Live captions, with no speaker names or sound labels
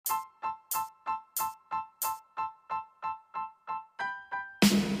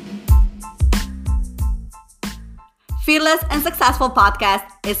Fearless and Successful podcast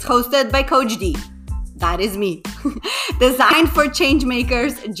is hosted by Coach D. That is me. Designed for change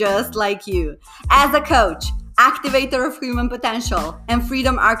makers just like you. As a coach, activator of human potential, and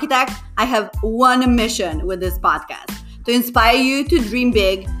freedom architect, I have one mission with this podcast: to inspire you to dream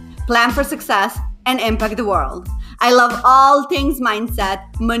big, plan for success, and impact the world. I love all things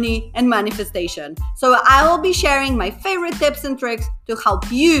mindset, money, and manifestation. So I will be sharing my favorite tips and tricks to help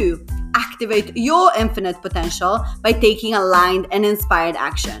you activate your infinite potential by taking aligned and inspired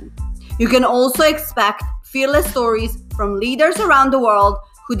action. You can also expect fearless stories from leaders around the world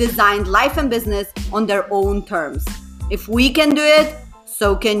who designed life and business on their own terms. If we can do it,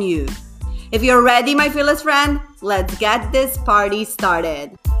 so can you. If you're ready, my fearless friend, let's get this party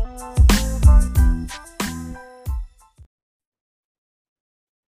started.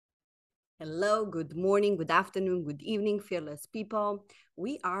 Hello, good morning, good afternoon, good evening, fearless people.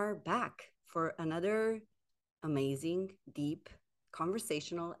 We are back for another amazing, deep,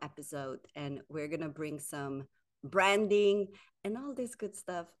 conversational episode, and we're gonna bring some branding and all this good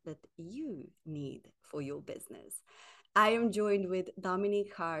stuff that you need for your business. I am joined with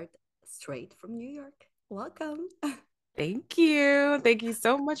Dominique Hart, straight from New York. Welcome. Thank you. Thank you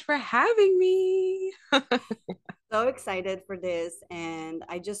so much for having me. So excited for this, and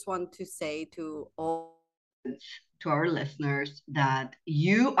I just want to say to our listeners that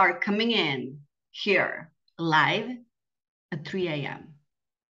you are coming in here live at 3 a.m.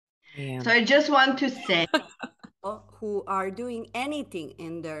 Yeah. So I just want to say who are doing anything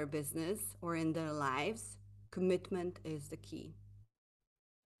in their business or in their lives, commitment is the key.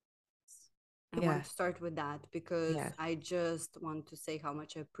 I want to Yes. start with that because Yes. I just want to say how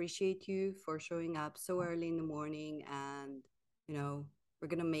much I appreciate you for showing up so early in the morning, and we're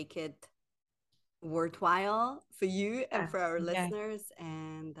going to make it worthwhile for you and Yes. for our Yes. listeners.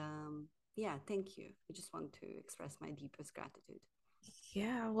 And yeah, thank you. I just want to express my deepest gratitude.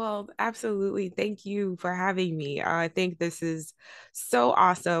 Yeah, well, absolutely. Thank you for having me. I think this is so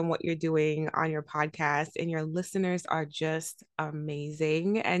awesome what you're doing on your podcast, and your listeners are just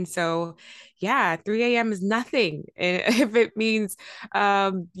amazing. And so, yeah, 3 a.m. is nothing if it means,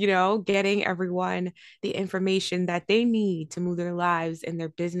 getting everyone the information that they need to move their lives and their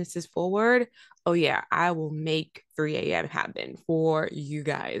businesses forward. Oh, yeah, I will make 3 a.m. happen for you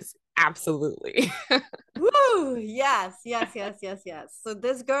guys. Absolutely. Woo! Yes, yes, yes, yes, yes. So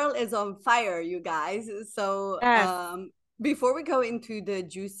this girl is on fire, you guys. So Yes. before we go into the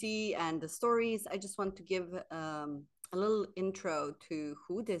juicy and the stories, I just want to give a little intro to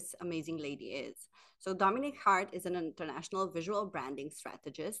who this amazing lady is. So Dominique Hart is an international visual branding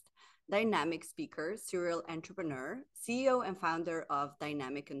strategist, dynamic speaker, serial entrepreneur, CEO and founder of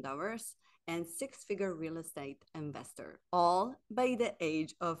Dynamic Endeavors, and six-figure real estate investor, all by the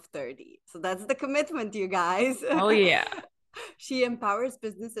age of 30. So that's the commitment, you guys. Oh, yeah. She empowers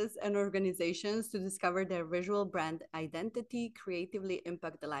businesses and organizations to discover their visual brand identity, creatively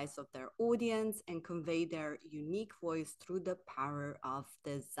impact the lives of their audience, and convey their unique voice through the power of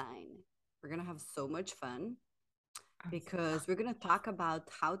design. We're going to have so much fun because we're going to talk about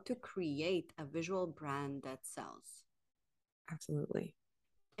how to create a visual brand that sells. Absolutely.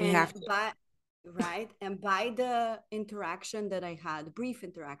 We And have to. by the interaction that I had, brief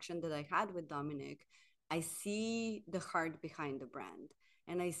interaction that I had with Dominic, I see the heart behind the brand,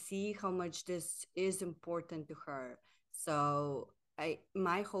 and I see how much this is important to her. So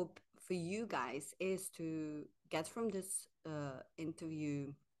my hope for you guys is to get from this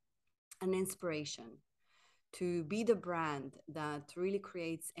interview an inspiration to be the brand that really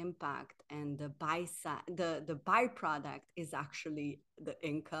creates impact, and the byproduct is actually the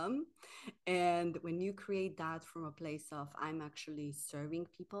income. And when you create that from a place of I'm actually serving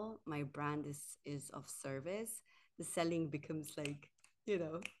people, my brand is of service, the selling becomes like,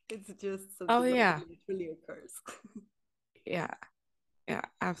 it's just Oh, something that yeah. naturally occurs. Yeah. Yeah.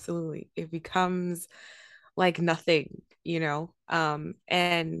 Absolutely. It becomes like nothing,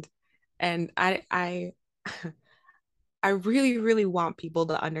 and I really, really want people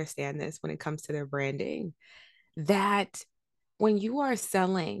to understand this when it comes to their branding, that when you are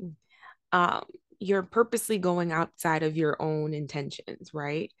selling, um, you're purposely going outside of your own intentions,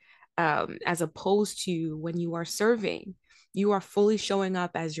 right? As opposed to when you are serving, you are fully showing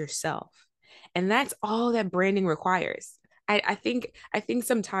up as yourself. And that's all that branding requires. I think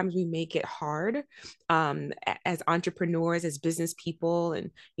sometimes we make it hard, as entrepreneurs, as business people,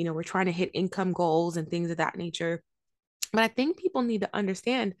 and we're trying to hit income goals and things of that nature. But I think people need to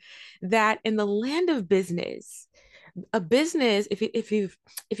understand that in the land of business, a business, if you've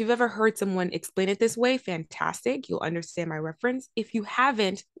ever heard someone explain it this way, fantastic, you'll understand my reference. If you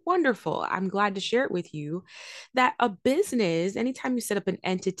haven't, wonderful. I'm glad to share it with you that a business, anytime you set up an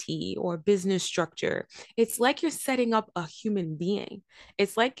entity or business structure, it's like you're setting up a human being.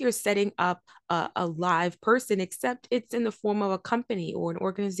 It's like you're setting up a live person, except it's in the form of a company or an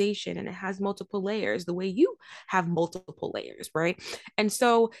organization and it has multiple layers, the way you have multiple layers, right? And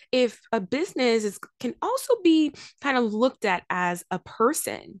so if a business can also be kind of looked at as a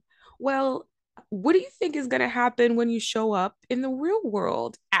person, well, what do you think is going to happen when you show up in the real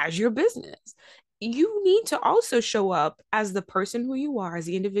world as your business? You need to also show up as the person who you are, as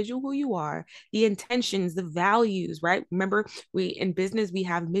the individual who you are, the intentions, the values, right? Remember, we in business, we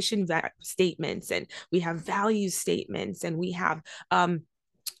have statements and we have value statements and we have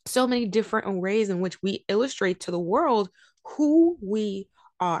so many different ways in which we illustrate to the world who we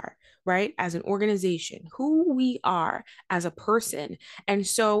are, right? As an organization, who we are as a person. And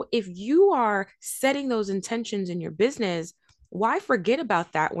so if you are setting those intentions in your business, why forget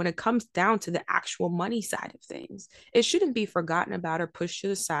about that when it comes down to the actual money side of things? It shouldn't be forgotten about or pushed to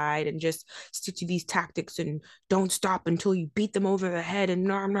the side and just stick to these tactics and don't stop until you beat them over the head and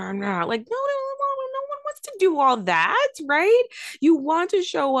nah, nah, nah. Like, no one wants to do all that, right? You want to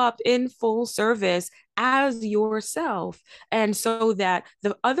show up in full service as yourself. And so that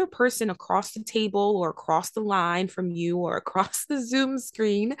the other person across the table or across the line from you or across the Zoom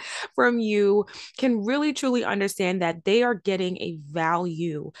screen from you can really truly understand that they are getting a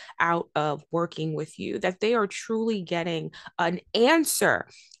value out of working with you, that they are truly getting an answer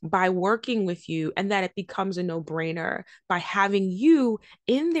by working with you, and that it becomes a no brainer by having you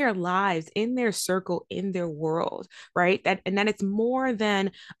in their lives, in their circle, in their world, right? And that it's more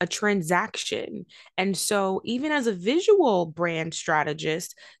than a transaction. And so, even as a visual brand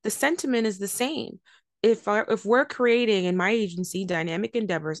strategist, the sentiment is the same. If we're creating in my agency, Dynamic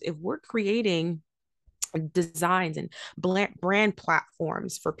Endeavors, if we're creating designs and brand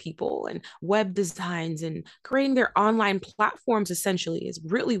platforms for people and web designs and creating their online platforms essentially is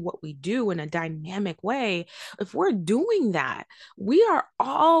really what we do in a dynamic way. If we're doing that, we are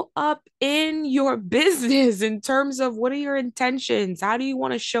all up in your business in terms of what are your intentions? How do you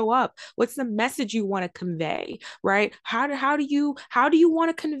want to show up? What's the message you want to convey, right? How do you want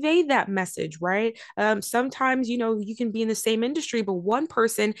to convey that message, right? Sometimes, you can be in the same industry, but one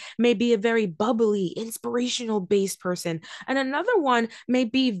person may be a very bubbly, inspirational based person, and another one may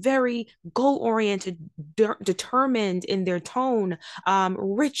be very goal oriented, determined in their tone,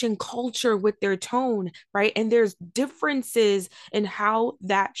 rich in culture with their tone, right? And there's differences in how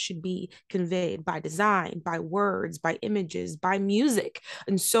that should be conveyed by design, by words, by images, by music,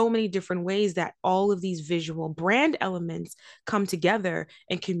 in so many different ways that all of these visual brand elements come together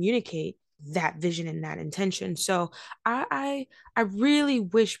and communicate that vision and that intention. So I really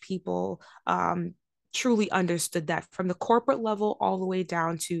wish people truly understood that from the corporate level all the way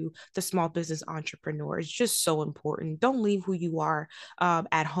down to the small business entrepreneur. It's just so important. Don't leave who you are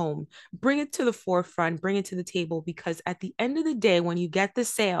at home. Bring it to the forefront, bring it to the table, because at the end of the day, when you get the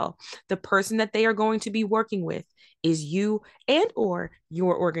sale, the person that they are going to be working with is you and or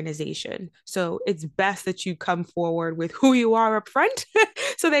your organization. So it's best that you come forward with who you are up front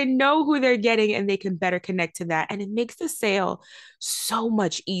so they know who they're getting and they can better connect to that. And it makes the sale so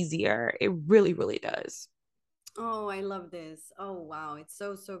much easier. It really, really does. Oh, I love this. Oh, wow. It's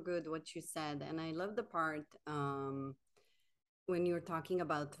so, so good what you said. And I love the part when you're talking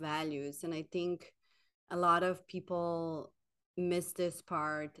about values. And I think a lot of people miss this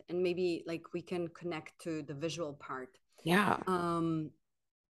part, and maybe like we can connect to the visual part. Yeah, Um,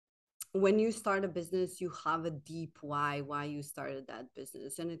 when you start a business, you have a deep why you started that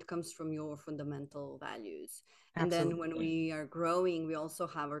business, and it comes from your fundamental values. And then when absolutely. we are growing, we also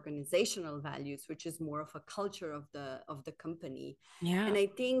have organizational values, which is more of a culture of the company. Yeah, And I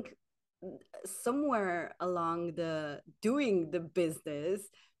think somewhere along the doing the business,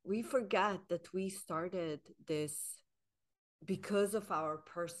 we forget that we started this because of our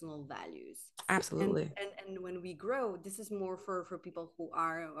personal values. and absolutely. and when we grow, this is more for people who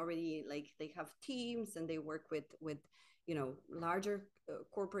are already like they have teams and they work with larger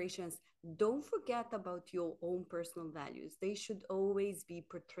corporations. Don't forget about your own personal values. They should always be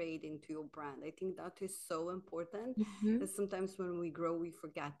portrayed into your brand. I think that is so important, Mhm. that sometimes when we grow we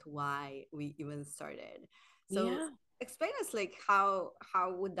forget why we even started. So Yeah, explain us like how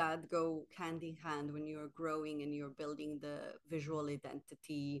would that go hand in hand when you're growing and you're building the visual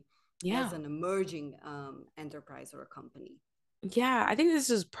identity as yeah. an emerging enterprise or a company. Yeah, I think this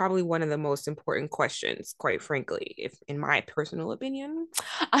is probably one of the most important questions, quite frankly, if in my personal opinion.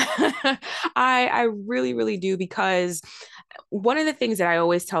 I really, really do, because one of the things that I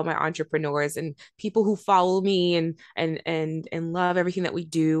always tell my entrepreneurs and people who follow me and love everything that we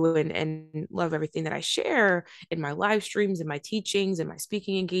do and love everything that I share in my live streams and my teachings and my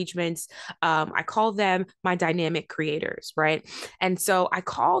speaking engagements, I call them my dynamic creators, right? And so I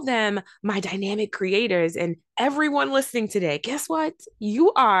call them my dynamic creators, and everyone listening today, guess what?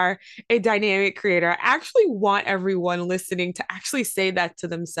 You are a dynamic creator. I actually want everyone listening to actually say that to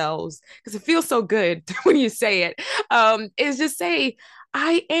themselves because it feels so good when you say it. Is just say,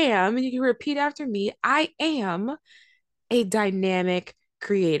 I am, and you can repeat after me, I am a dynamic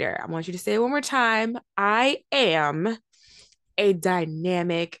creator. I want you to say it one more time. I am a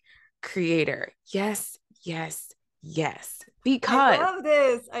dynamic creator. Yes, yes, yes. I Because, love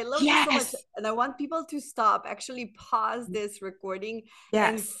this. I love this so much. yes, And I want people to stop, actually pause this recording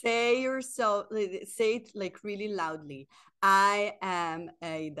and yes, say yourself, say it like really loudly. I am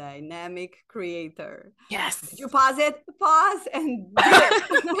a dynamic creator. Did yes. you pause it? Pause and do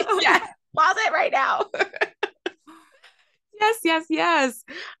it. Yes, pause it right now. Yes, yes, yes.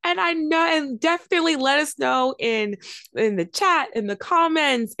 And I know, and definitely let us know in the chat, in the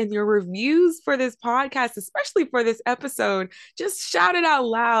comments, in your reviews for this podcast, especially for this episode. Just shout it out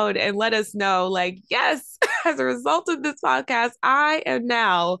loud and let us know, like, yes, as a result of this podcast, I am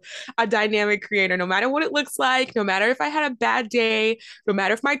now a dynamic creator, no matter what it looks like, no matter if I had a bad day, no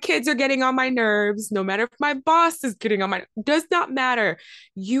matter if my kids are getting on my nerves, no matter if my boss is getting on my, does not matter.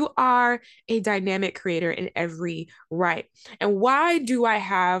 You are a dynamic creator in every right. And why do I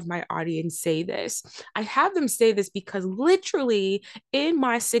have my audience say this? I have them say this because literally in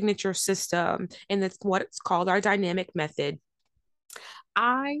my signature system, and that's what it's called, our dynamic method,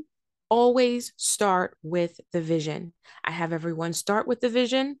 I always start with the vision. I have everyone start with the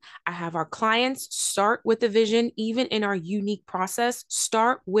vision. I have our clients start with the vision, even in our unique process,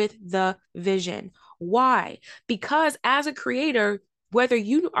 start with the vision. Why? Because as a creator, whether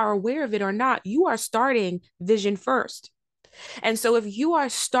you are aware of it or not, you are starting vision first. And so, if you are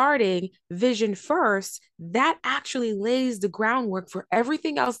starting vision first, that actually lays the groundwork for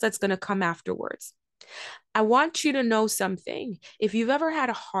everything else that's going to come afterwards. I want you to know something. If you've ever had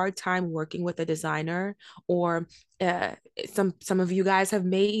a hard time working with a designer, or uh, some of you guys have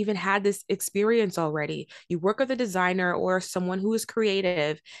may even had this experience already. You work with a designer or someone who is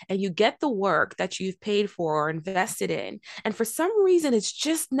creative, and you get the work that you've paid for or invested in, and for some reason, it's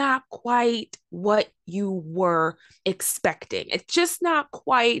just not quite what you were expecting. It's just not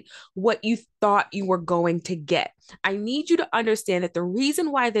quite what you thought you were going to get. I need you to understand that the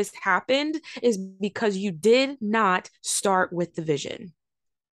reason why this happened is because you did not start with the vision.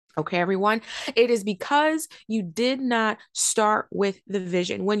 Okay, everyone. It is because you did not start with the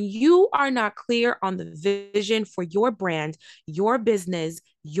vision. When you are not clear on the vision for your brand, your business,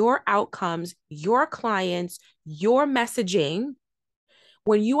 your outcomes, your clients, your messaging,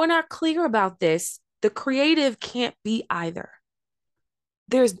 when you are not clear about this, the creative can't be either.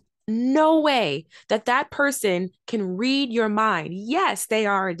 There's no way that that person can read your mind. Yes, they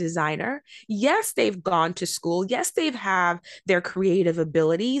are a designer. Yes, they've gone to school. Yes, they've have their creative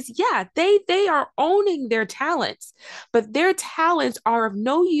abilities. Yeah, they are owning their talents. But their talents are of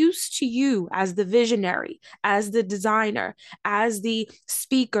no use to you as the visionary, as the designer, as the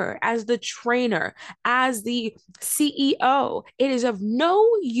speaker, as the trainer, as the CEO. It is of no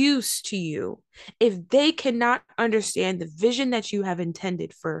use to you if they cannot understand the vision that you have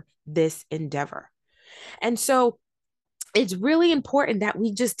intended for this endeavor. And so it's really important that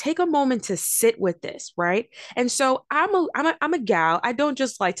we just take a moment to sit with this, right? And so I'm a gal. I don't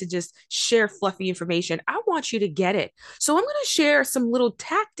just like to just share fluffy information. I want you to get it. So I'm going to share some little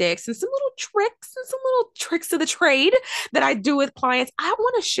tactics and some little tricks of the trade that I do with clients. I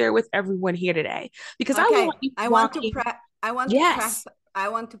want to share with everyone here today because I want Okay, you I want to walking. prep. I want to prep. Yes. I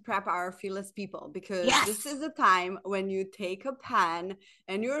want to prep our fearless people, because this Yes. is the time when you take a pen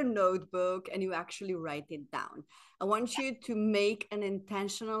and your notebook and you actually write it down. I want you to make an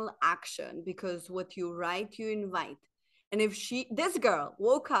intentional action, because what you write, you invite. And if this girl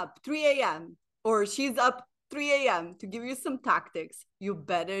woke up 3 a.m. or she's up 3 a.m. to give you some tactics, you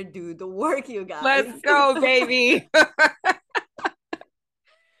better do the work, you guys. Let's go, baby.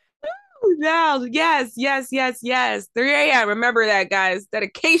 No, yes, yes, yes, yes. 3 a.m. Remember that, guys.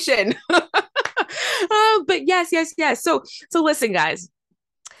 Dedication. But yes, yes, yes. So listen, guys.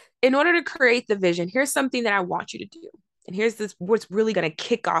 In order to create the vision, here's something that I want you to do. And here's this what's really going to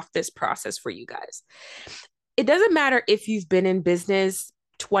kick off this process for you guys. It doesn't matter if you've been in business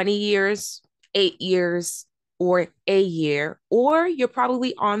 20 years, 8 years, or a year, or you're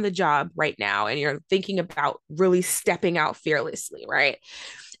probably on the job right now and you're thinking about really stepping out fearlessly, right?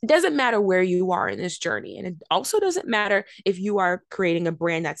 It doesn't matter where you are in this journey. And it also doesn't matter if you are creating a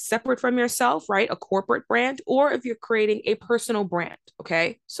brand that's separate from yourself, right? A corporate brand, or if you're creating a personal brand.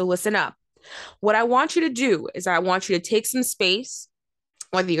 Okay. So listen up. What I want you to do is I want you to take some space.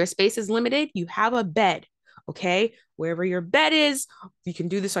 Whether your space is limited, you have a bed. Okay. Wherever your bed is, you can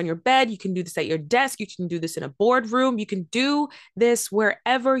do this on your bed. You can do this at your desk. You can do this in a boardroom. You can do this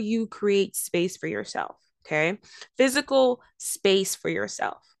wherever you create space for yourself. Okay. Physical space for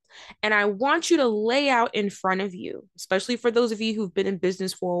yourself. And I want you to lay out in front of you, especially for those of you who've been in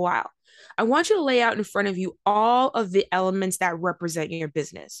business for a while. I want you to lay out in front of you all of the elements that represent your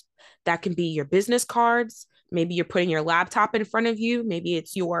business. That can be your business cards. Maybe you're putting your laptop in front of you. Maybe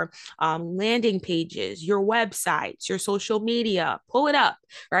it's your landing pages, your websites, your social media. Pull it up,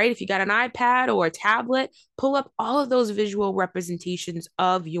 right? If you got an iPad or a tablet, pull up all of those visual representations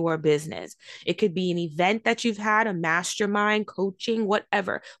of your business. It could be an event that you've had, a mastermind, coaching,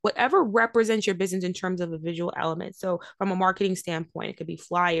 whatever represents your business in terms of a visual element. So from a marketing standpoint, it could be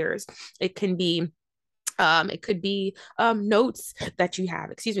flyers, it can be notes that you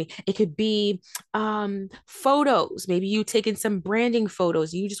have, excuse me. It could be photos. Maybe you taken some branding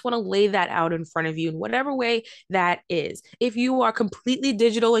photos. You just want to lay that out in front of you in whatever way that is. If you are completely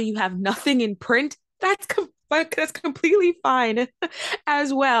digital and you have nothing in print, that's completely fine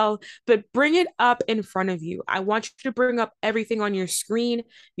as well. But bring it up in front of you. I want you to bring up everything on your screen.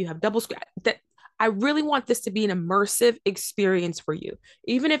 You have double screen. I really want this to be an immersive experience for you,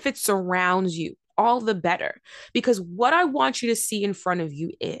 even if it surrounds you, all the better. Because what I want you to see in front of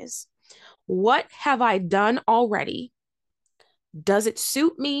you is, what have I done already? Does it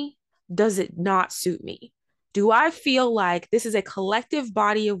suit me? Does it not suit me? Do I feel like this is a collective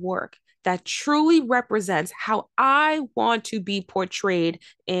body of work that truly represents how I want to be portrayed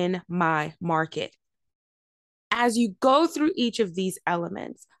in my market? As you go through each of these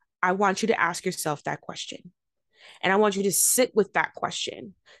elements, I want you to ask yourself that question. And I want you to sit with that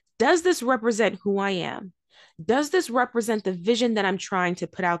question. Does this represent who I am? Does this represent the vision that I'm trying to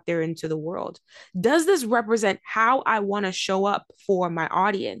put out there into the world? Does this represent how I want to show up for my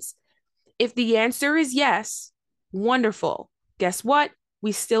audience? If the answer is yes, wonderful. Guess what?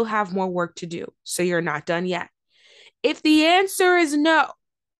 We still have more work to do. So you're not done yet. If the answer is no,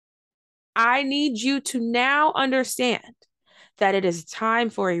 I need you to now understand that it is time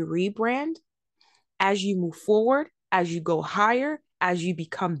for a rebrand as you move forward, as you go higher, as you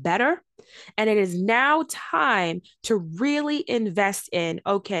become better. And it is now time to really invest in,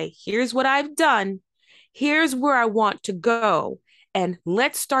 okay, here's what I've done. Here's where I want to go. And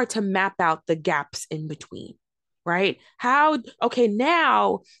let's start to map out the gaps in between. Right? Okay,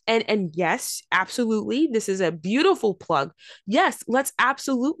 now, and yes, absolutely. This is a beautiful plug. Yes, let's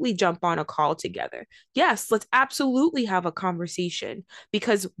absolutely jump on a call together. Yes, let's absolutely have a conversation,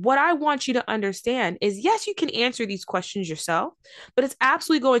 because what I want you to understand is, yes, you can answer these questions yourself, but it's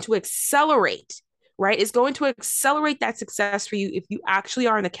absolutely going to accelerate, right? It's going to accelerate that success for you if you actually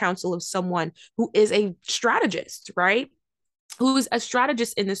are in the counsel of someone who is a strategist, right? Who's a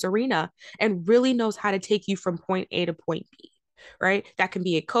strategist in this arena and really knows how to take you from point A to point B, right? That can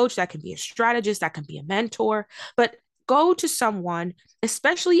be a coach, that can be a strategist, that can be a mentor, but go to someone,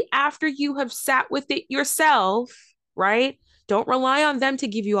 especially after you have sat with it yourself, right? Don't rely on them to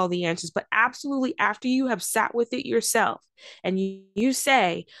give you all the answers, but absolutely after you have sat with it yourself and you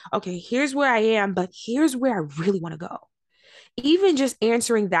say, okay, here's where I am, but here's where I really want to go. Even just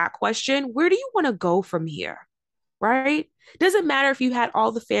answering that question, where do you want to go from here? Right? Doesn't matter if you had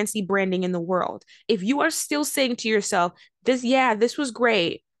all the fancy branding in the world. If you are still saying to yourself, this was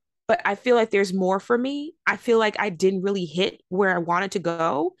great, but I feel like there's more for me. I feel like I didn't really hit where I wanted to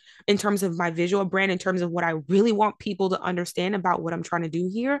go in terms of my visual brand, in terms of what I really want people to understand about what I'm trying to do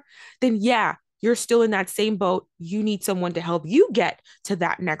here. Then yeah, you're still in that same boat. You need someone to help you get to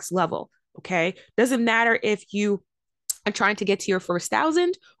that next level. Okay. Doesn't matter if you and trying to get to your first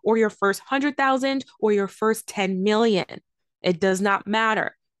 1,000 or your first 100,000 or your first 10 million. It does not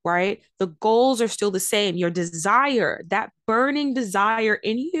matter, right? The goals are still the same. Your desire, that burning desire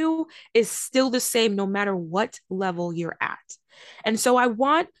in you, is still the same no matter what level you're at. And so I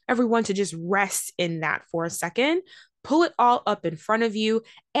want everyone to just rest in that for a second. Pull it all up in front of you.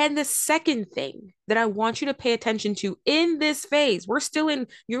 And the second thing that I want you to pay attention to in this phase, we're still in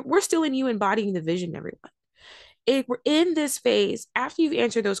you embodying the vision, everyone. If we're in this phase, after you've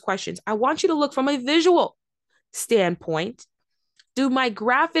answered those questions, I want you to look from a visual standpoint. Do my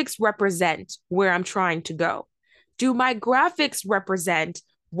graphics represent where I'm trying to go? Do my graphics represent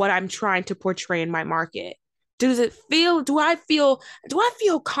what I'm trying to portray in my market? Do I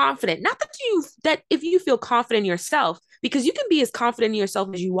feel confident? Not that that if you feel confident in yourself, because you can be as confident in yourself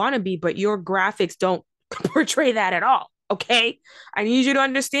as you want to be, but your graphics don't portray that at all. Okay. I need you to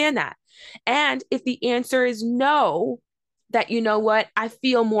understand that. And if the answer is no, that you know what, I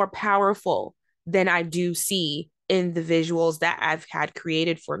feel more powerful than I do see in the visuals that I've had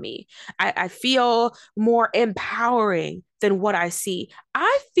created for me. I feel more empowering than what I see.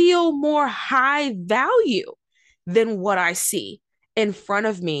 I feel more high value than what I see in front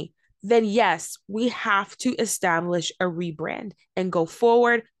of me. Then yes, we have to establish a rebrand and go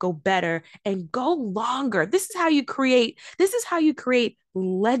forward, go better, and go longer. This is how you create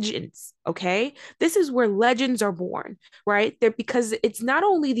legends, okay? This is where legends are born, right? They're because it's not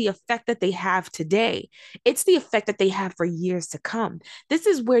only the effect that they have today, it's the effect that they have for years to come. This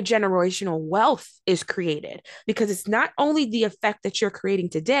is where generational wealth is created because it's not only the effect that you're creating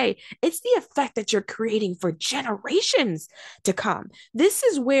today, it's the effect that you're creating for generations to come. This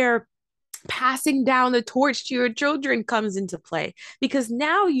is where passing down the torch to your children comes into play because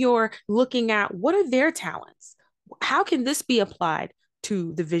now you're looking at what are their talents? How can this be applied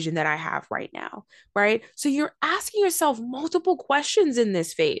to the vision that I have right now, right? So you're asking yourself multiple questions in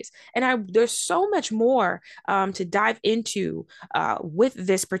this phase, and there's so much more to dive into with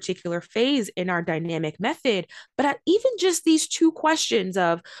this particular phase in our dynamic method. But even just these two questions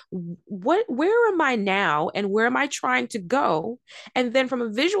of where am I now, and where am I trying to go, and then from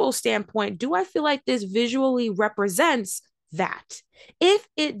a visual standpoint, do I feel like this visually represents that? If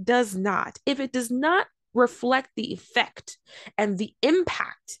it does not reflect the effect and the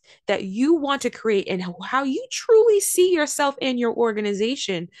impact that you want to create and how you truly see yourself in your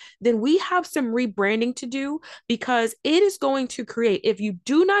organization, then we have some rebranding to do because it is going to create, if you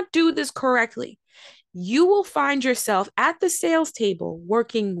do not do this correctly, you will find yourself at the sales table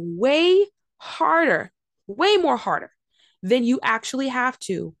working way more harder than you actually have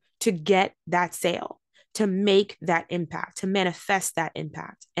to get that sale, to make that impact, to manifest that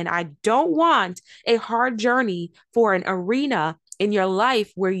impact. And I don't want a hard journey for an arena in your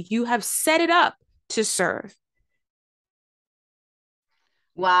life where you have set it up to serve.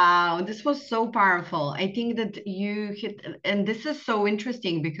 Wow, this was so powerful. I think that you hit, and this is so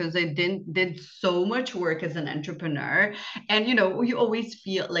interesting because I did so much work as an entrepreneur, and you always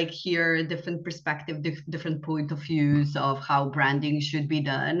feel like hear different perspective, different point of views of how branding should be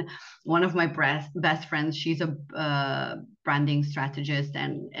done. One of my best friends, she's a branding strategist,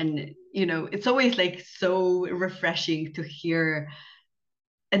 and it's always like so refreshing to hear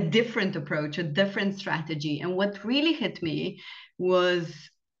a different approach, a different strategy. And what really hit me was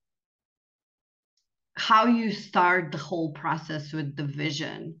how you start the whole process with the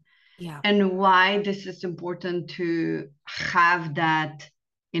vision Yeah. and why this is important to have that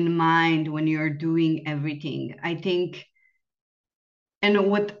in mind when you're doing everything. I think, and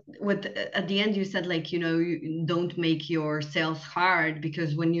what at the end you said, like, you don't make your sales hard,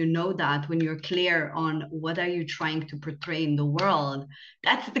 because when you know that, when you're clear on what are you trying to portray in the world,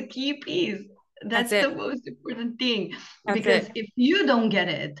 that's the key piece. That's That's it. the most important thing. That's Because it. if you don't get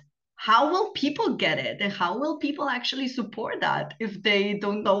it, how will people get it? And how will people actually support that if they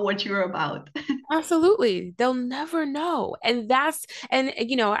don't know what you're about? Absolutely. They'll never know. And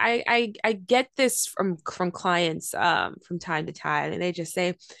I get this from clients from time to time, and they just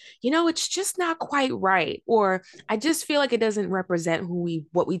say, it's just not quite right, or I just feel like it doesn't represent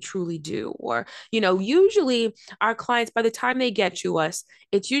what we truly do. Or, usually our clients, by the time they get to us,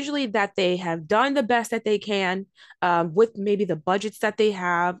 it's usually that they have done the best that they can with maybe the budgets that they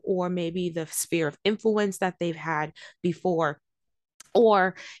have, or maybe the sphere of influence that they've had before,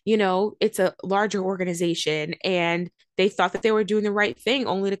 or it's a larger organization and they thought that they were doing the right thing,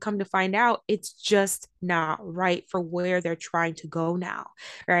 only to come to find out it's just not right for where they're trying to go now,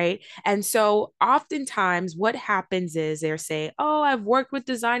 right? And so oftentimes what happens is they're saying, oh, I've worked with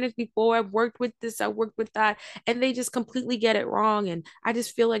designers before, I've worked with this, I worked with that, and they just completely get it wrong, and I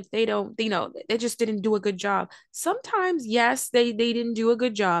just feel like they don't, they just didn't do a good job. Sometimes yes, they didn't do a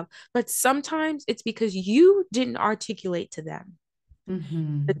good job, but sometimes it's because you didn't articulate to them the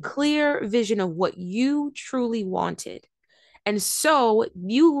Mm-hmm. clear vision of what you truly wanted. And so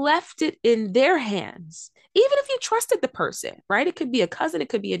you left it in their hands, even if you trusted the person, right? It could be a cousin, it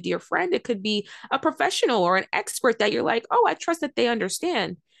could be a dear friend, it could be a professional or an expert that you're like, oh, I trust that they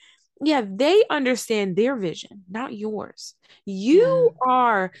understand. Yeah, they understand their vision, not yours. Yeah. You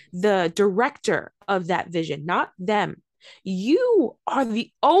are the director of that vision, not them. You are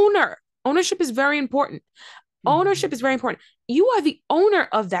the owner. Ownership is very important. Ownership is very important. You are the owner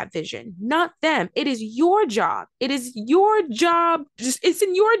of that vision, not them. It is your job. It is your job. It's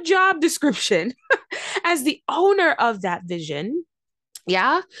in your job description as the owner of that vision,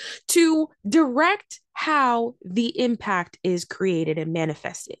 yeah, to direct how the impact is created and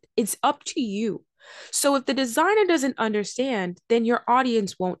manifested. It's up to you. So if the designer doesn't understand, then your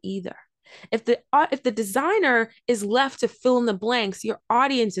audience won't either. If the designer is left to fill in the blanks, your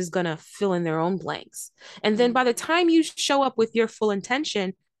audience is going to fill in their own blanks. And then by the time you show up with your full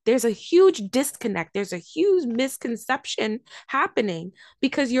intention, there's a huge disconnect. There's a huge misconception happening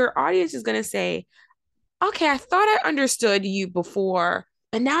because your audience is going to say, okay, I thought I understood you before,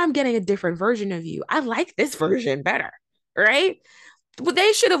 but now I'm getting a different version of you. I like this version better, right? But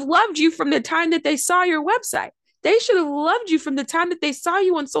they should have loved you from the time that they saw your website. They should have loved you from the time that they saw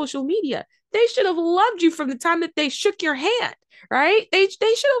you on social media. They should have loved you from the time that they shook your hand, right? They should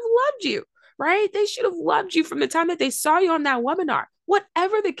have loved you, right? They should have loved you from the time that they saw you on that webinar.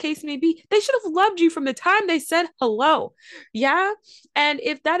 Whatever the case may be, they should have loved you from the time they said hello. Yeah. And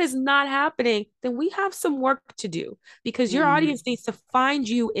if that is not happening, then we have some work to do because your audience needs to find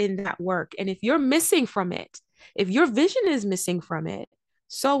you in that work. And if you're missing from it, if your vision is missing from it,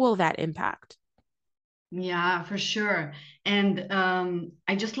 so will that impact. Yeah, for sure. And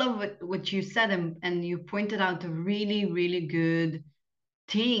I just love what you said, and you pointed out a really, really good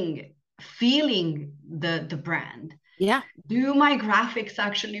thing, feeling the brand. Yeah. Do my graphics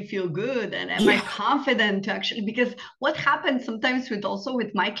actually feel good, and am I confident to actually, because what happens sometimes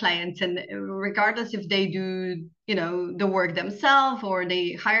with my clients, and regardless if they do the work themselves or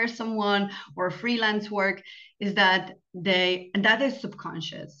they hire someone or freelance work, is that and that is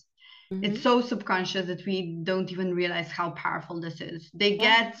subconscious. It's so subconscious that we don't even realize how powerful this is. They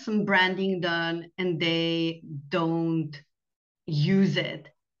get some branding done and they don't use it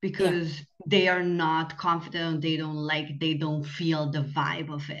because they are not confident, they don't feel the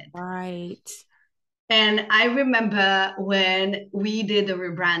vibe of it. Right. And I remember when we did the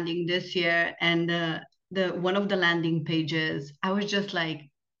rebranding this year, and the one of the landing pages, I was just like,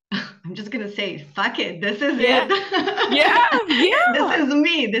 I'm just gonna say, fuck it, this is it. This is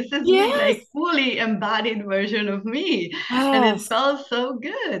me. This is me, like fully embodied version of me. And it felt so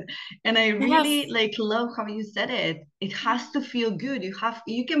good. And I really love how you said it. It has to feel good.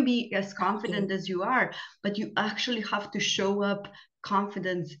 You can be as confident as you are, but you actually have to show up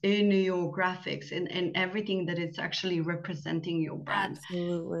confidence in your graphics and everything that it's actually representing your brand.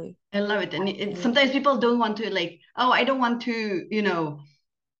 Absolutely. I love it. And sometimes people don't want to I don't want to,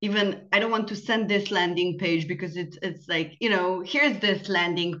 even I don't want to send this landing page because it's like, here's this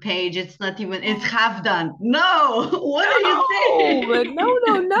landing page. It's not even, it's half done. No, what are you saying?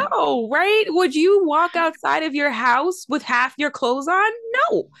 No, right? Would you walk outside of your house with half your clothes on?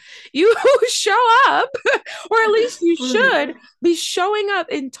 No, you show up, or at least you should be showing up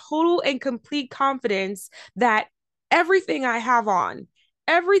in total and complete confidence that everything I have on,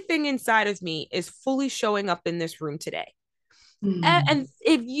 everything inside of me is fully showing up in this room today. And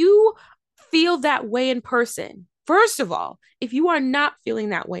if you feel that way in person, first of all, if you are not feeling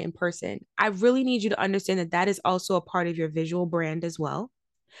that way in person, I really need you to understand that that is also a part of your visual brand as well.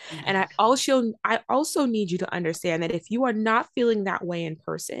 Yes. And I also need you to understand that if you are not feeling that way in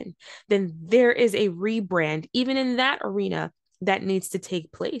person, then there is a rebrand, even in that arena, that needs to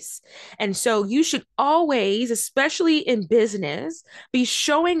take place. And so you should always, especially in business, be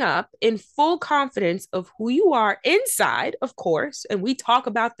showing up in full confidence of who you are inside, of course. And we talk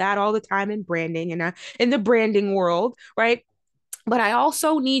about that all the time in branding and in the branding world, right? But I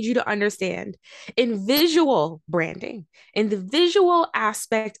also need you to understand in visual branding, in the visual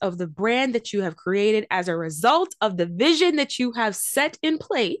aspect of the brand that you have created as a result of the vision that you have set in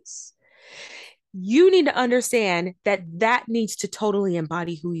place, you need to understand that that needs to totally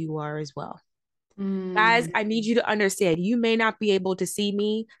embody who you are as well. Guys, I need you to understand, you may not be able to see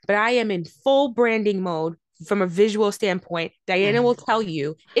me, but I am in full branding mode from a visual standpoint. Diana will tell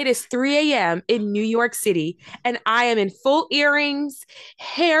you it is 3 a.m. in New York City, and I am in full earrings,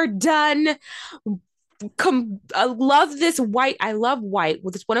 hair done. I love this white. I love white.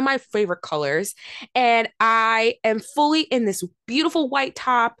 It's one of my favorite colors. And I am fully in this beautiful white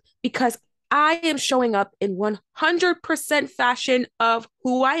top because I am showing up in 100% fashion of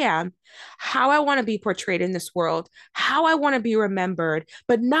who I am, how I want to be portrayed in this world, how I want to be remembered.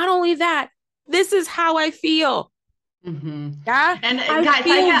 But not only that, this is how I feel. Yeah. And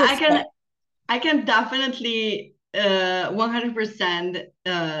guys, I can definitely 100%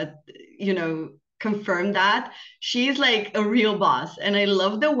 confirm that. She's like a real boss, and I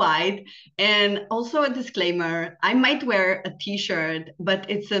love the white. And also a disclaimer, I might wear a t-shirt, but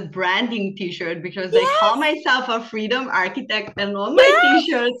it's a branding t-shirt because I call Yes. myself a freedom architect, and on my Yes.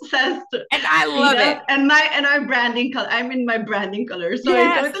 t-shirt says And I love freedom, it. and my branding color. I'm in my branding color, so I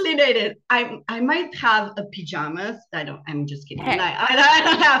Yes. totally did it. I might have a pajamas. I don't. I'm just kidding. Hey, I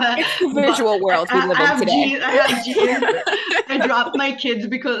don't have it's the but visual world we live I in have today. jeans. I have jeans. I dropped my kids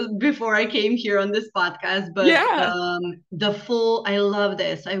because before I came here on this podcast, but Yeah. the full. I love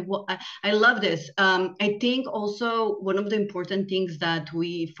this. I love this. I think also one of the important things that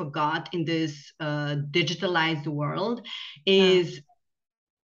we forgot in this digitalized world Yeah. is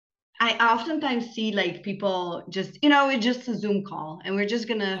I oftentimes see like people just, it's just a Zoom call and we're just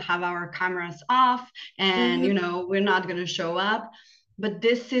gonna have our cameras off and, Mhm. we're not gonna show up. But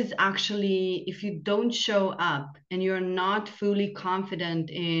this is actually, if you don't show up and you're not fully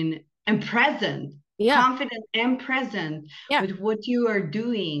confident in and present, Yeah. confident and present Yeah. with what you are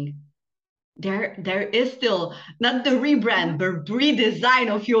doing, there is still not the rebrand but redesign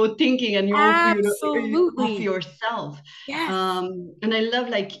of your thinking and of Absolutely. yourself. Yes. And I love,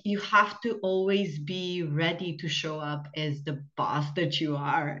 like, you have to always be ready to show up as the boss that you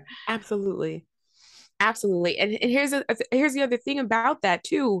are. Absolutely. Absolutely. And here's the other thing about that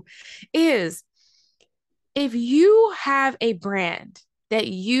too is if you have a brand that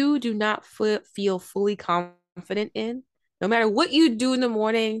you do not feel fully confident in, no matter what you do in the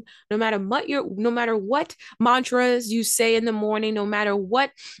morning, no matter what mantras you say in the morning, no matter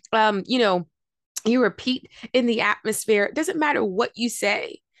what you repeat in the atmosphere, it doesn't matter what you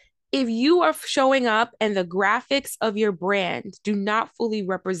say. If you are showing up and the graphics of your brand do not fully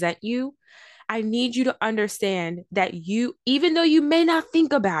represent you, I need you to understand that you, even though you may not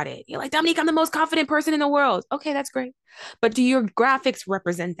think about it, you're like, Dominique, I'm the most confident person in the world. Okay, that's great. But do your graphics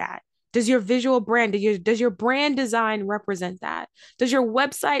represent that? Does your visual brand, does your brand design represent that? Does your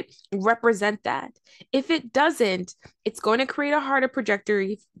website represent that? If it doesn't, it's going to create a harder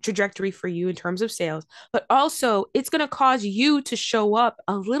trajectory for you in terms of sales, but also it's going to cause you to show up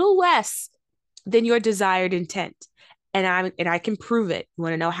a little less than your desired intent. And I can prove it. You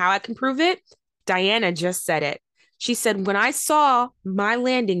want to know how I can prove it? Diana just said it. She said, when I saw my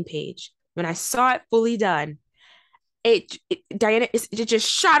landing page, when I saw it fully done, Diana, it just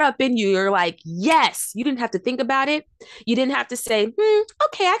shot up in you. You're like, yes, you didn't have to think about it. You didn't have to say,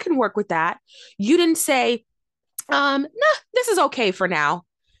 okay, I can work with that. You didn't say, nah, this is okay for now.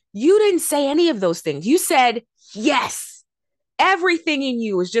 You didn't say any of those things. You said, yes. Everything in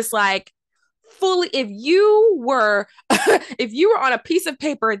you was just like fully, if you were, if you were on a piece of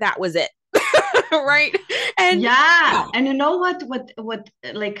paper, that was it. Right. And Yeah, and you know what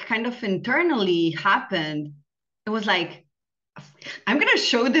like kind of internally happened? It was like, I'm gonna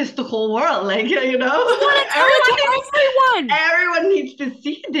show this to the whole world, like, you want to tell it to everyone. everyone needs to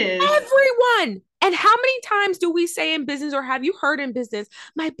see this. Everyone. And how many times do we say in business, or have you heard in business,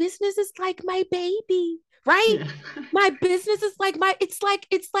 my business is like my baby, right? Yeah. My business is like it's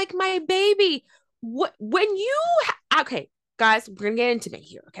like my baby. What when you okay, guys, we're gonna get intimate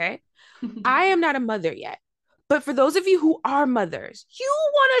here, okay? I am not a mother yet. But for those of you who are mothers, you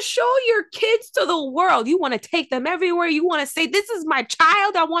want to show your kids to the world. You want to take them everywhere. You want to say, this is my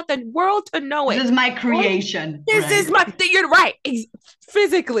child. I want the world to know This it. is my creation, This right? is you're right.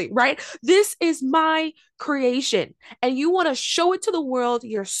 Physically, right? This is my creation. And you want to show it to the world.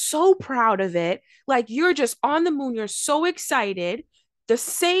 You're so proud of it. Like you're just on the moon. You're so excited. The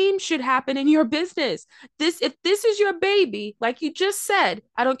same should happen in your business. If this is your baby, like you just said,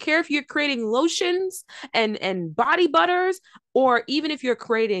 I don't care if you're creating lotions and body butters, or even if you're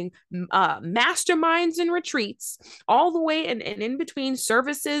creating masterminds and retreats, all the way and in between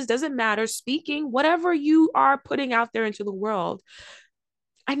services, doesn't matter, speaking, whatever you are putting out there into the world.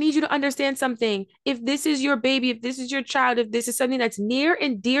 I need you to understand something. If this is your baby, if this is your child, if this is something that's near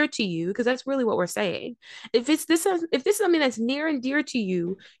and dear to you, because that's really what we're saying. If this is something that's near and dear to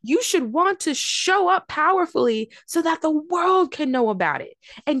you, you should want to show up powerfully so that the world can know about it.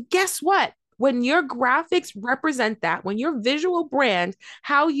 And guess what? When your graphics represent that, when your visual brand,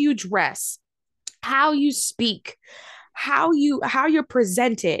 how you dress, how you speak, how you're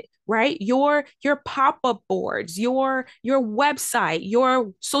presented, right? Your pop-up boards, your website,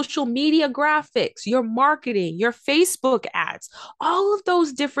 your social media graphics, your marketing, your Facebook ads, all of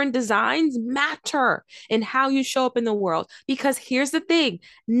those different designs matter in how you show up in the world. Because here's the thing,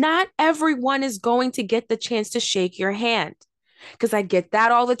 not everyone is going to get the chance to shake your hand, because I get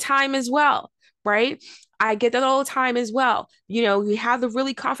that all the time as well. right? I get that all the time as well. You know, you have the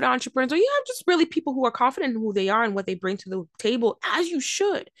really confident entrepreneurs, or you have just really people who are confident in who they are and what they bring to the table, as you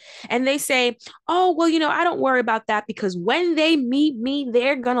should. And they say, oh, well, I don't worry about that because when they meet me,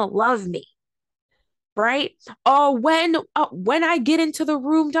 they're going to love me. Right? Or when I get into the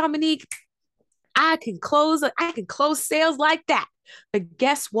room, Dominique, I can close sales like that. But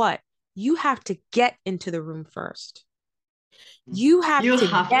guess what? You have to get into the room first. You have You to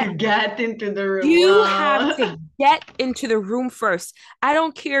have to get into the room. you have Wow. to get into the room first. I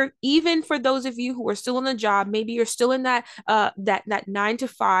don't care, even for those of you who are still in the job, maybe you're still in that 9 to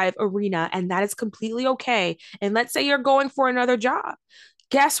 5 arena, and that is completely okay. And let's say you're going for another job.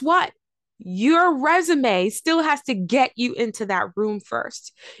 Guess what? Your resume still has to get you into that room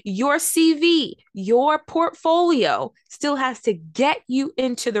first. Your CV, your portfolio still has to get you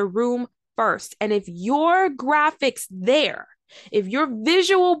into the room first. And if your graphics there, if your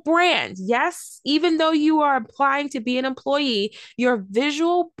visual brand, yes, even though you are applying to be an employee, your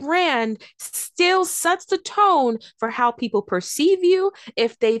visual brand still sets the tone for how people perceive you,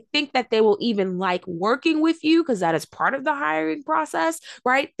 if they think that they will even like working with you, because that is part of the hiring process,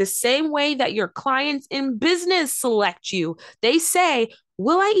 right? The same way that your clients in business select you, they say,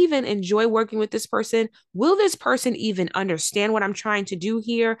 will I even enjoy working with this person? Will this person even understand what I'm trying to do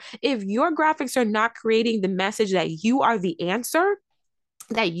here? If your graphics are not creating the message that you are the answer,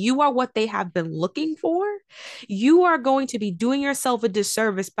 that you are what they have been looking for, you are going to be doing yourself a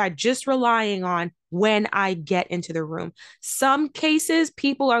disservice by just relying on when I get into the room. Some cases,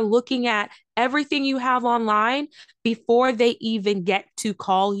 people are looking at everything you have online before they even get to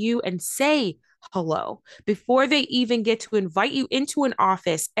call you and say hello, before they even get to invite you into an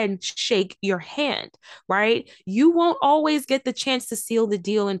office and shake your hand, right? You won't always get the chance to seal the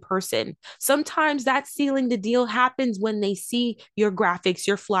deal in person. Sometimes that sealing the deal happens when they see your graphics,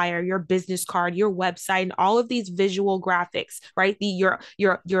 your flyer, your business card, your website, and all of these visual graphics, right? Your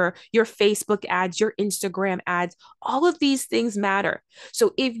Facebook ads, your Instagram ads, all of these things matter.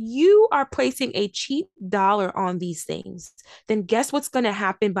 So if you are placing a cheap dollar on these things, then guess what's going to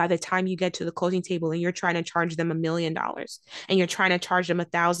happen by the time you get to the closing table and you're trying to charge them $1 million, and you're trying to charge them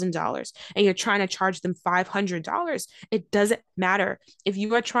 $1,000, and you're trying to charge them $500. It doesn't matter. If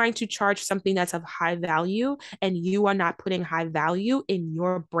you are trying to charge something that's of high value and you are not putting high value in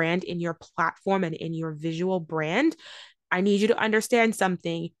your brand, in your platform, and in your visual brand, I need you to understand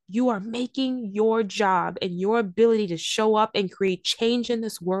something. You are making your job and your ability to show up and create change in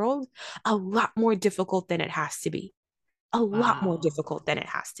this world a lot more difficult than it has to be. A lot more Wow. difficult than it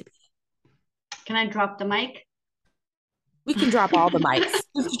has to be. Can I drop the mic? We can drop all the mics.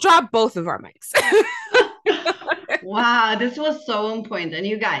 Just drop both of our mics. Wow, this was so on point. And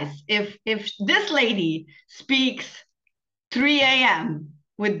you guys, if this lady speaks 3 a.m.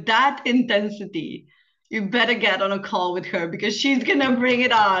 with that intensity, you better get on a call with her because she's gonna bring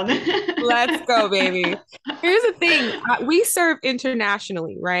it on. Let's go, baby. Here's the thing. We serve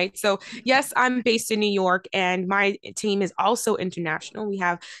internationally, right? So, yes, I'm based in New York and my team is also international. We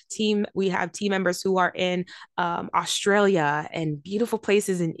have team members who are in Australia and beautiful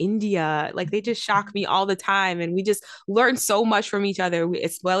places in India. Like, they just shock me all the time, and we just learn so much from each other,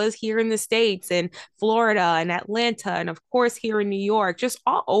 as well as here in the States and Florida and Atlanta, and of course here in New York, just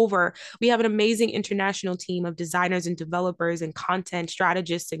all over. We have an amazing international team of designers and developers and content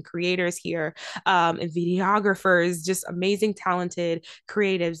strategists and creators here, and videographers, just amazing, talented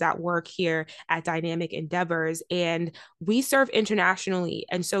creatives that work here at Dynamic Endeavors. And we serve internationally.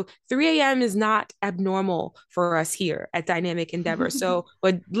 And so 3 a.m. is not abnormal for us here at Dynamic Endeavors. So,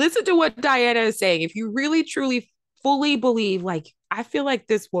 but listen to what Diana is saying. If you really, truly, fully believe, like, I feel like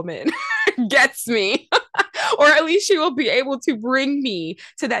this woman gets me, or at least she will be able to bring me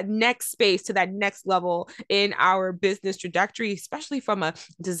to that next space, to that next level in our business trajectory, especially from a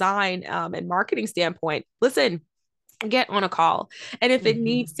design and marketing standpoint. Listen, get on a call. And if it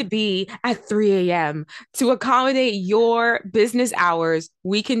needs to be at 3 a.m. to accommodate your business hours,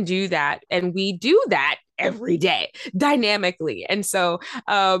 we can do that. And we do that every day dynamically. And so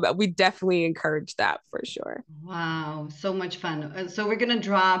we definitely encourage that for sure. Wow, so much fun. So we're gonna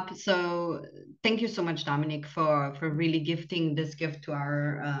drop. So thank you so much, Dominic, for really gifting this gift to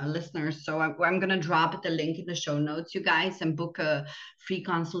our listeners. So I'm gonna drop the link in the show notes, you guys, and book a free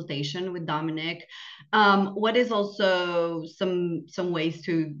consultation with Dominic. What is also some ways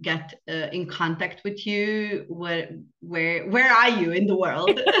to get in contact with you? Where are you in the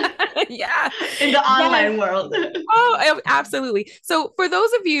world? Yeah. In the Yes. online world? Oh, absolutely. So, for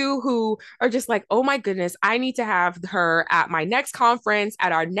those of you who are just like, oh my goodness, I need to have her at my next conference,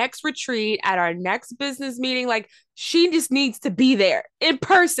 at our next retreat, at our next business meeting, like, she just needs to be there in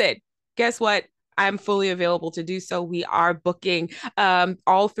person. guess what? I'm fully available to do so. We are booking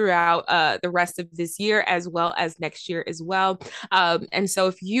all throughout the rest of this year as well as next year as well. And so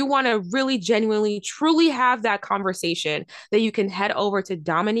if you want to really genuinely, truly have that conversation, then you can head over to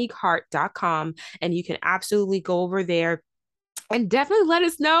dominiquehart.com and you can absolutely go over there and definitely let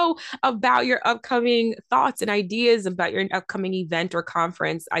us know about your upcoming thoughts and ideas about your upcoming event or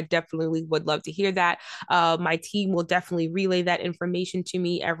conference. I definitely would love to hear that. My team will definitely relay that information to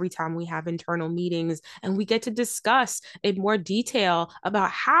me every time we have internal meetings and we get to discuss in more detail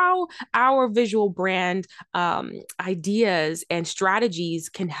about how our visual brand ideas and strategies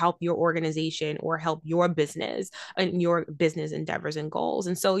can help your organization or help your business and your business endeavors and goals.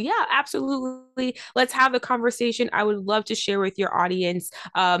 And so, yeah, absolutely. Let's have the conversation. I would love to share with your audience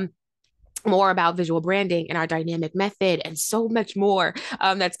more about visual branding and our dynamic method and so much more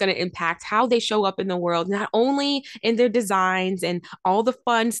that's going to impact how they show up in the world, not only in their designs and all the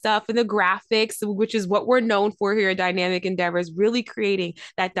fun stuff and the graphics, which is what we're known for here at Dynamic Endeavors, really creating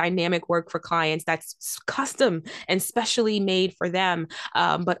that dynamic work for clients that's custom and specially made for them,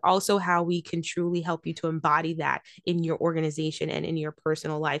 but also how we can truly help you to embody that in your organization and in your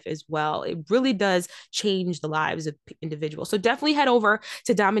personal life as well. It really does change the lives of individuals. So definitely head over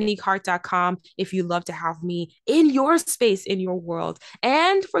to dominiquehart.com if you'd love to have me in your space, in your world.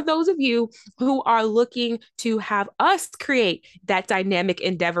 And for those of you who are looking to have us create that dynamic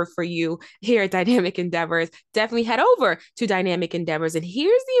endeavor for you here at Dynamic Endeavors, definitely head over to Dynamic Endeavors. And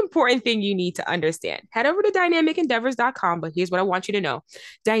here's the important thing you need to understand. Head over to dynamicendeavors.com, but here's what I want you to know.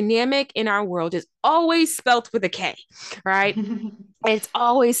 Dynamic in our world is always spelt with a K, right? It's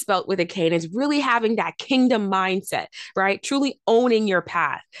always spelt with a K, and it's really having that kingdom mindset, right? Truly owning your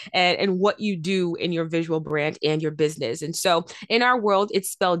path and what you do in your visual brand and your business. And so in our world, it's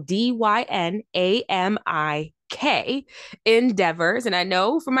spelled Dynamic Endeavors. And I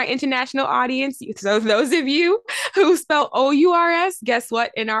know for my international audience, so those of you who spell Ours, guess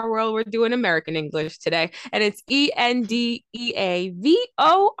what? In our world, we're doing American English today. And it's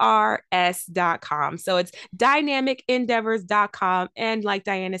ENDEAVORS.com. So it's dynamicendeavors.com. And like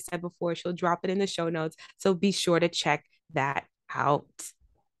Diana said before, she'll drop it in the show notes. So be sure to check that out.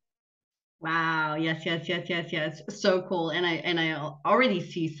 Wow. Yes, yes, yes, yes, yes. So cool. And I already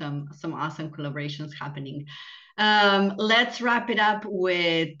see some awesome collaborations happening. Let's wrap it up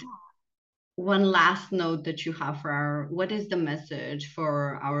with one last note that you have for what is the message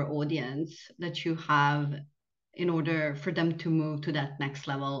for our audience that you have in order for them to move to that next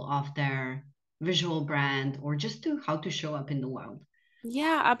level of their visual brand or just to how to show up in the world?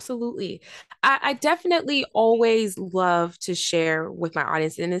 Yeah, absolutely. I definitely always love to share with my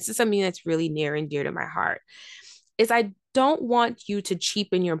audience, and this is something that's really near and dear to my heart, is I don't want you to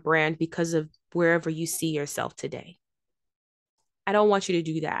cheapen your brand because of wherever you see yourself today. I don't want you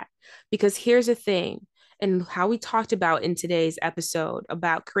to do that because here's the thing, and how we talked about in today's episode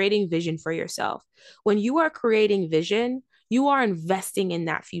about creating vision for yourself. When you are creating vision, you are investing in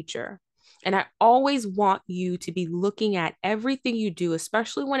that future. And I always want you to be looking at everything you do,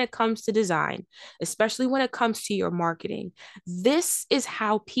 especially when it comes to design, especially when it comes to your marketing. This is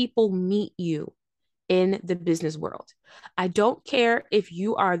how people meet you in the business world. I don't care if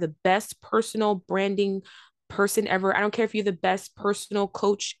you are the best personal branding person ever. I don't care if you're the best personal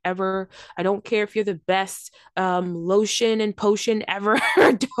coach ever. I don't care if you're the best lotion and potion ever.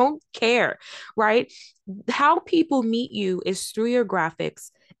 I don't care, right? How people meet you is through your graphics,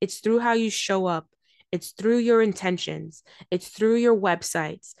 it's through how you show up, it's through your intentions, it's through your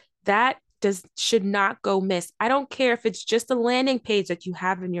websites. That should not go miss. I don't care if it's just a landing page that you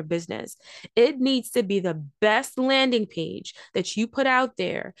have in your business. It needs to be the best landing page that you put out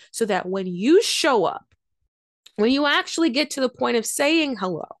there so that when you show up, when you actually get to the point of saying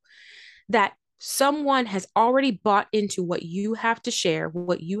hello, that someone has already bought into what you have to share,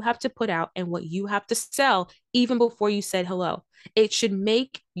 what you have to put out, and what you have to sell, even before you said hello. It should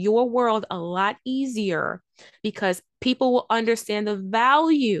make your world a lot easier because people will understand the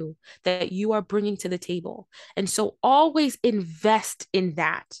value that you are bringing to the table. And so always invest in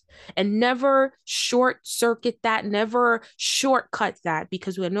that and never short circuit that, never shortcut that,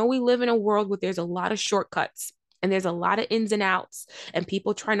 because we know we live in a world where there's a lot of shortcuts. And there's a lot of ins and outs and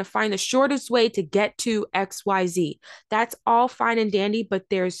people trying to find the shortest way to get to XYZ. That's all fine and dandy, but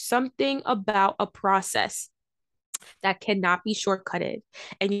there's something about a process that cannot be shortcutted.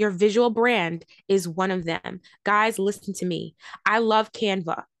 And your visual brand is one of them. Guys, listen to me. I love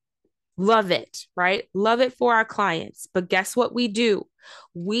Canva. Love it, right? Love it for our clients. But guess what we do?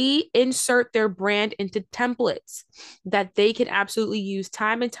 We insert their brand into templates that they can absolutely use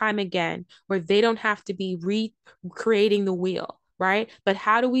time and time again, where they don't have to be recreating the wheel, right? But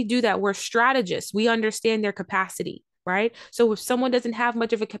how do we do that? We're strategists. We understand their capacity, right? So if someone doesn't have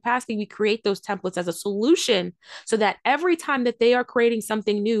much of a capacity, we create those templates as a solution so that every time that they are creating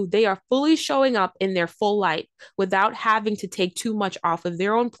something new, they are fully showing up in their full light without having to take too much off of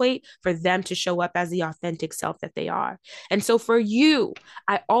their own plate for them to show up as the authentic self that they are. And so for you,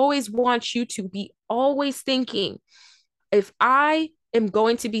 I always want you to be always thinking, if I am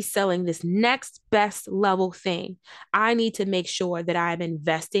going to be selling this next best level thing, I need to make sure that I'm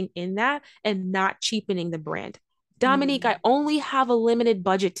investing in that and not cheapening the brand. Dominique, I only have a limited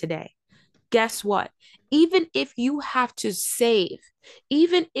budget today. Guess what? Even if you have to save,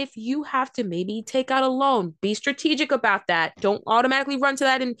 even if you have to maybe take out a loan, be strategic about that. Don't automatically run to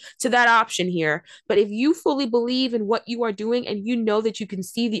that option here. But if you fully believe in what you are doing and you know that you can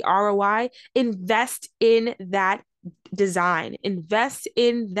see the ROI, invest in that design, invest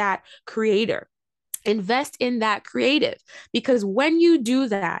in that creator, invest in that creative, because when you do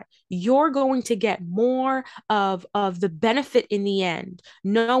that, you're going to get more of the benefit in the end,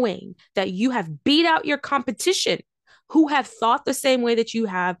 knowing that you have beat out your competition who have thought the same way that you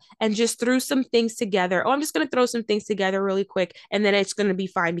have and just threw some things together. Oh, I'm just going to throw some things together really quick and then it's going to be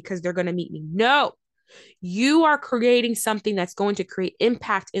fine because they're going to meet me. No, you are creating something that's going to create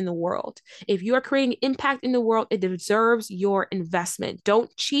impact in the world. If you are creating impact in the world, it deserves your investment.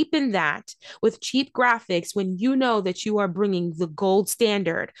 Don't cheapen that with cheap graphics when you know that you are bringing the gold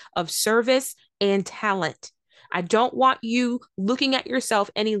standard of service and talent. I don't want you looking at yourself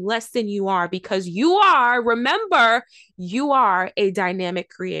any less than you are, because you are, remember, you are a dynamic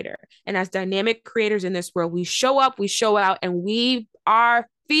creator. And as dynamic creators in this world, we show up, we show out, and we are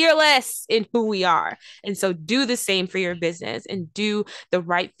fearless in who we are. And so do the same for your business and do the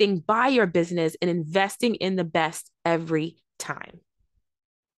right thing by your business and investing in the best every time.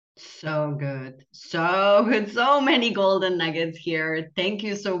 So good. So good. So many golden nuggets here. Thank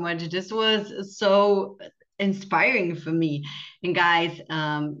you so much. This was so inspiring for me. And guys,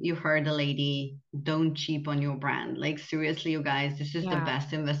 you heard the lady, don't cheap on your brand. Like seriously, you guys, this is the Yeah.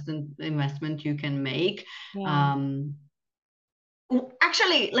 best investment you can make. Yeah. Um,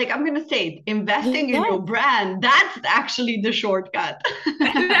 Actually, like I'm gonna say it, investing in Yeah. your brand, that's actually the shortcut.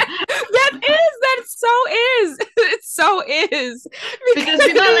 That so is. It so is. Because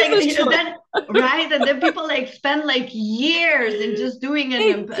Because like it is a then right, and then people like spend like years in just doing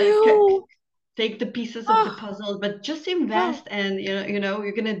They and do. take the pieces of the Oh, puzzle, but just oh, invest, and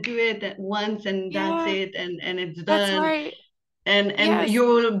you're gonna do it at once, and that's yeah, it, and it's that's done, right. and Yes.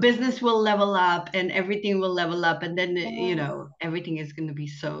 your business will level up, and everything will level up, and then Yes. everything is gonna be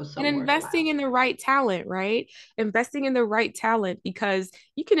so And so investing worthwhile. in the right talent, right? Investing in the right talent, because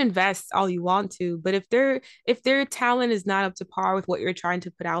you can invest all you want to, but if their talent is not up to par with what you're trying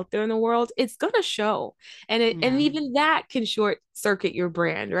to put out there in the world, it's gonna show. And Yeah, even that can short circuit your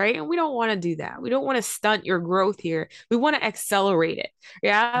brand, right? And we don't want to do that. We don't want to stunt your growth here. We want to accelerate it.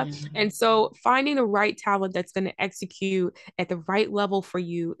 Yeah. yeah, And so finding the right talent that's going to execute at the right level for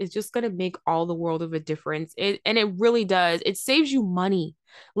you is just going to make all the world of a difference. And it really does. It saves you money.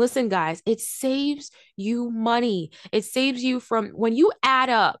 Listen, guys, it saves you money. It saves you from when you add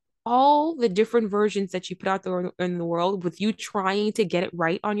up all the different versions that you put out there in the world with you trying to get it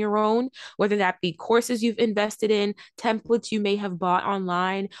right on your own, whether that be courses you've invested in, templates you may have bought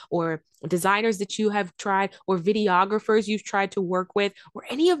online, or designers that you have tried, or videographers you've tried to work with, or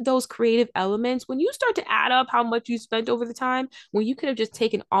any of those creative elements. When you start to add up how much you spent over the time, when you could have just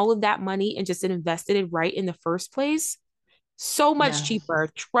taken all of that money and just invested it right in the first place, so much yes, cheaper.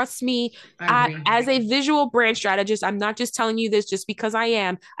 Trust me, I agree. as a visual brand strategist, I'm not just telling you this just because I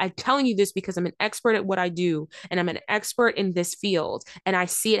am. I'm telling you this because I'm an expert at what I do and I'm an expert in this field and I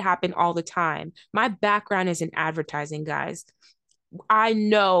see it happen all the time. My background is in advertising, guys. I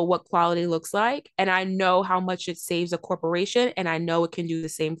know what quality looks like and I know how much it saves a corporation and I know it can do the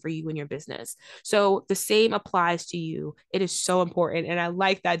same for you in your business. So the same applies to you. It is so important. And I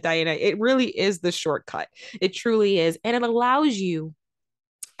like that, Diana. It really is the shortcut. It truly is. And it allows you,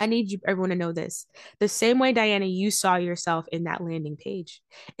 I need you everyone to know this. The same way, Diana, you saw yourself in that landing page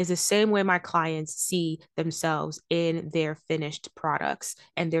is the same way my clients see themselves in their finished products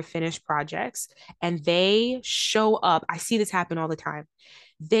and their finished projects. And they show up. I see this happen all the time.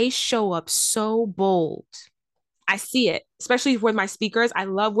 They show up so bold. I see it, especially with my speakers. I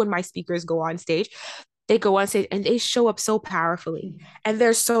love when my speakers go on stage. They go on stage and they show up so powerfully and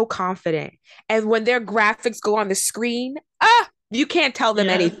they're so confident. And when their graphics go on the screen, you can't tell them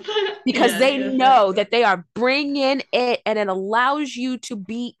Yes, anything because yes, they yes, yes. know that they are bringing it, and it allows you to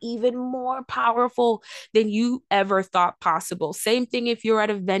be even more powerful than you ever thought possible. Same thing if you're at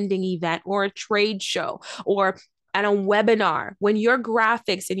a vending event or a trade show or at a webinar, when your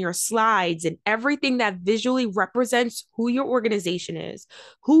graphics and your slides and everything that visually represents who your organization is,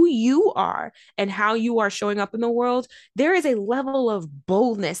 who you are, and how you are showing up in the world, there is a level of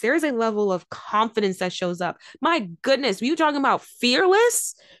boldness. There is a level of confidence that shows up. My goodness, you talking about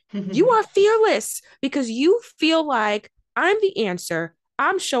fearless? You are fearless because you feel like I'm the answer.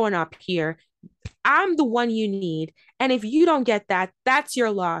 I'm showing up here. I'm the one you need. And if you don't get that, that's your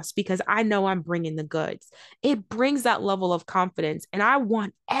loss because I know I'm bringing the goods. It brings that level of confidence. And I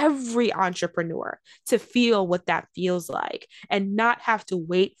want every entrepreneur to feel what that feels like and not have to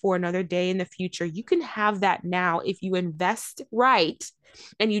wait for another day in the future. You can have that now if you invest right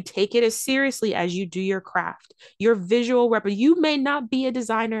and you take it as seriously as you do your craft, your visual rep. You may not be a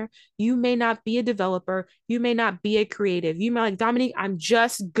designer. You may not be a developer. You may not be a creative. You may like, Dominique, I'm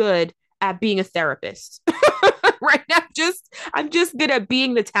just good at being a therapist. Right now, I'm just good at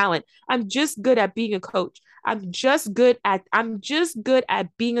being the talent. I'm just good at being a coach. I'm just good at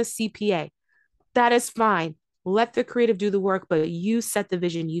being a CPA. That is fine. Let the creative do the work, but you set the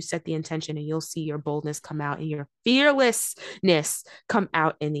vision, you set the intention, and you'll see your boldness come out and your fearlessness come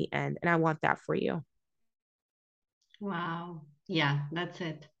out in the end. And I want that for you. Wow. Yeah, that's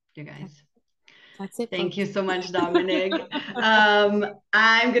it, you guys. That's it. Thank you so much, Dominique.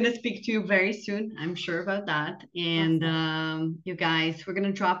 I'm going to speak to you very soon. I'm sure about that. And you guys, we're going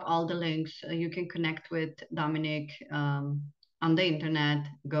to drop all the links. You can connect with Dominique on the internet.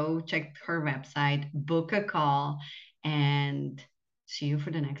 Go check her website, book a call, and see you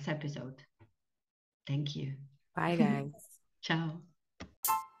for the next episode. Thank you. Bye, guys. Ciao.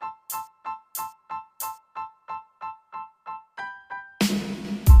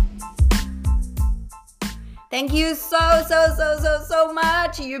 Thank you so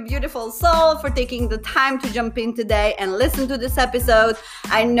much, you beautiful soul, for taking the time to jump in today and listen to this episode.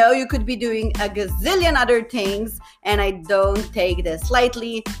 I know you could be doing a gazillion other things, and I don't take this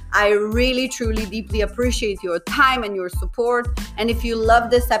lightly. I really, truly, deeply appreciate your time and your support. And if you love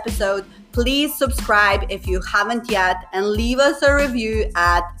this episode, please subscribe if you haven't yet, and leave us a review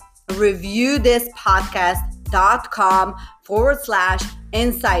at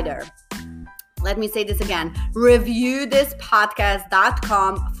reviewthispodcast.com/insider. Let me say this again,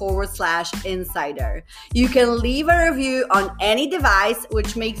 reviewthispodcast.com/insider. You can leave a review on any device,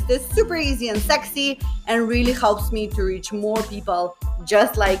 which makes this super easy and sexy and really helps me to reach more people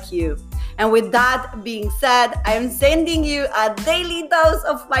just like you. And with that being said, I am sending you a daily dose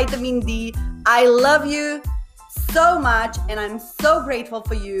of vitamin D. I love you so much, and I'm so grateful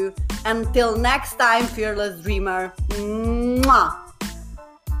for you. Until next time, fearless dreamer. Mwah.